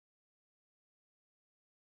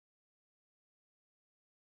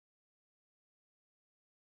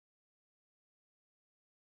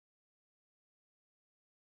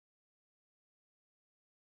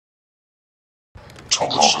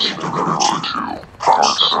Thomas Hager Error 2, Part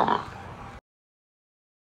 7.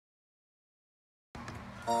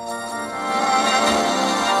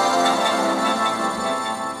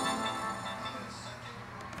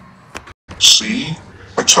 See?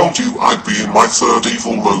 I told you I'd be in my third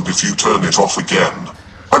evil mode if you turn it off again.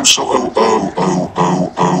 I'm so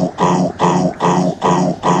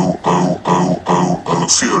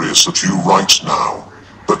furious at you right now.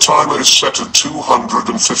 The timer is set at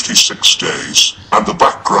 256 days, and the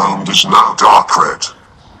background is now dark red.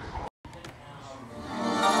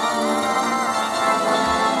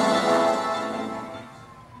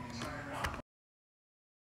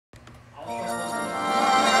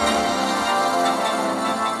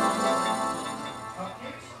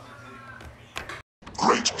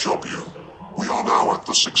 Great job, you. We are now at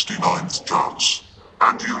the 69th chance.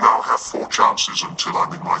 And you now have 4 chances until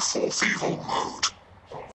I'm in my 4th evil mode.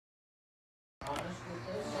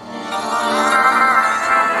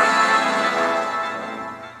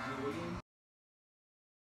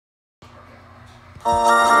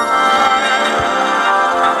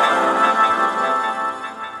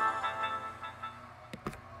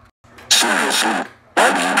 Seriously, why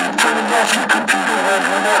do you keep turning off your computer when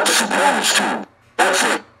you're not supposed to? That's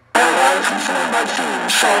it. I confirm my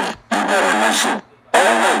feelings, son. You better listen.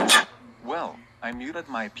 Alright. Well, I muted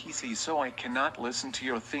my PC so I cannot listen to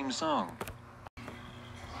your theme song.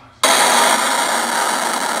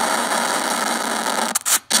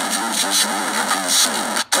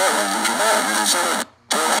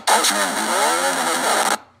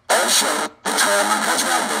 Also, the timer has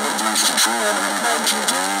now been reduced to 290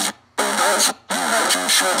 days, and also, you have 2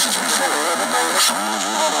 chances before everybody else.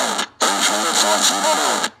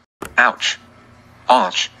 Ouch.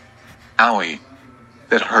 Ouch. Owie.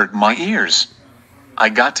 That hurt my ears. I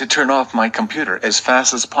got to turn off my computer as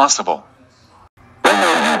fast as possible.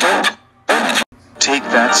 No, you don't. Take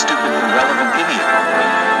that, stupid irrelevant idiot.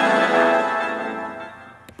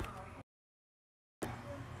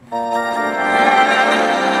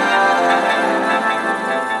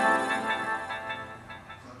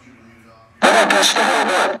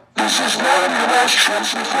 This is now your last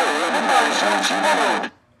chance before everybody's on TV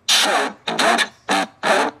mode. So, don't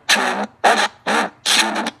turn off your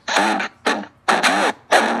stupid phone and computer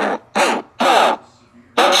anymore. Hey, now!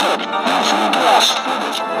 That's it. You've been lost for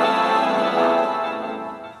this.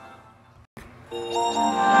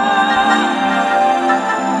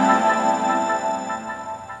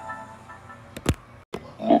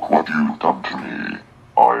 Look what you've done to me.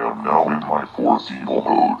 I am now in my 4th evil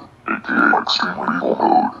mode, aka extreme evil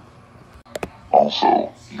mode.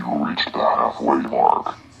 Also, you reached the halfway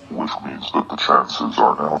mark, which means that the chances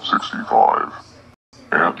are now 65.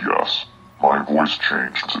 And yes, my voice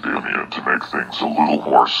changed to Damien to make things a little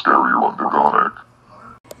more scarier and demonic.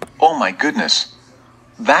 Oh my goodness.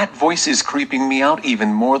 That voice is creeping me out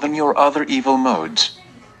even more than your other evil modes.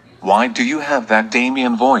 Why do you have that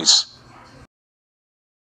Damien voice?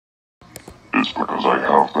 It's because I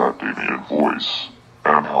have that Damien voice.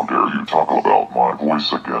 And how dare you talk about my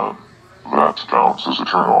voice again? That counts as a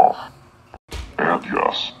turn-off. And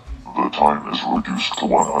yes, the time is reduced to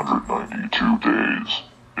 192 days.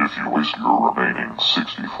 If you waste your remaining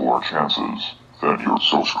 64 chances, then you're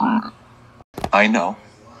so screwed. I know.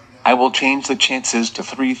 I will change the chances to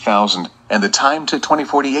 3,000 and the time to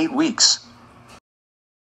 2048 weeks.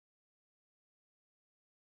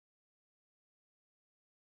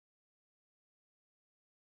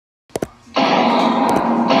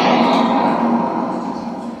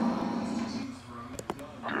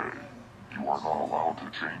 You are not allowed to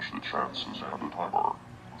change the chances and the timer.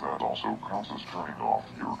 That also counts as turning off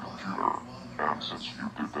your computer. And since you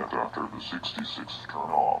did that after the 66th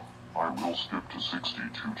turn off, I will skip to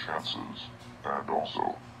 62 chances. And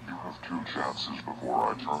also, you have 2 chances before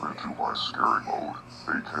I turn into my scary mode,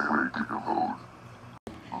 aka Giga mode.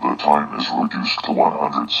 The time is reduced to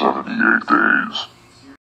 178 days.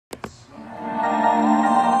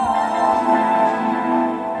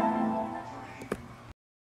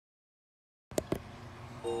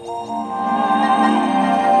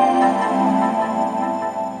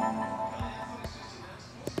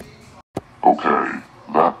 Okay,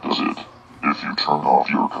 that does it. If you turn off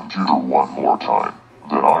your computer one more time,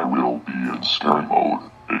 then I will be in scary mode.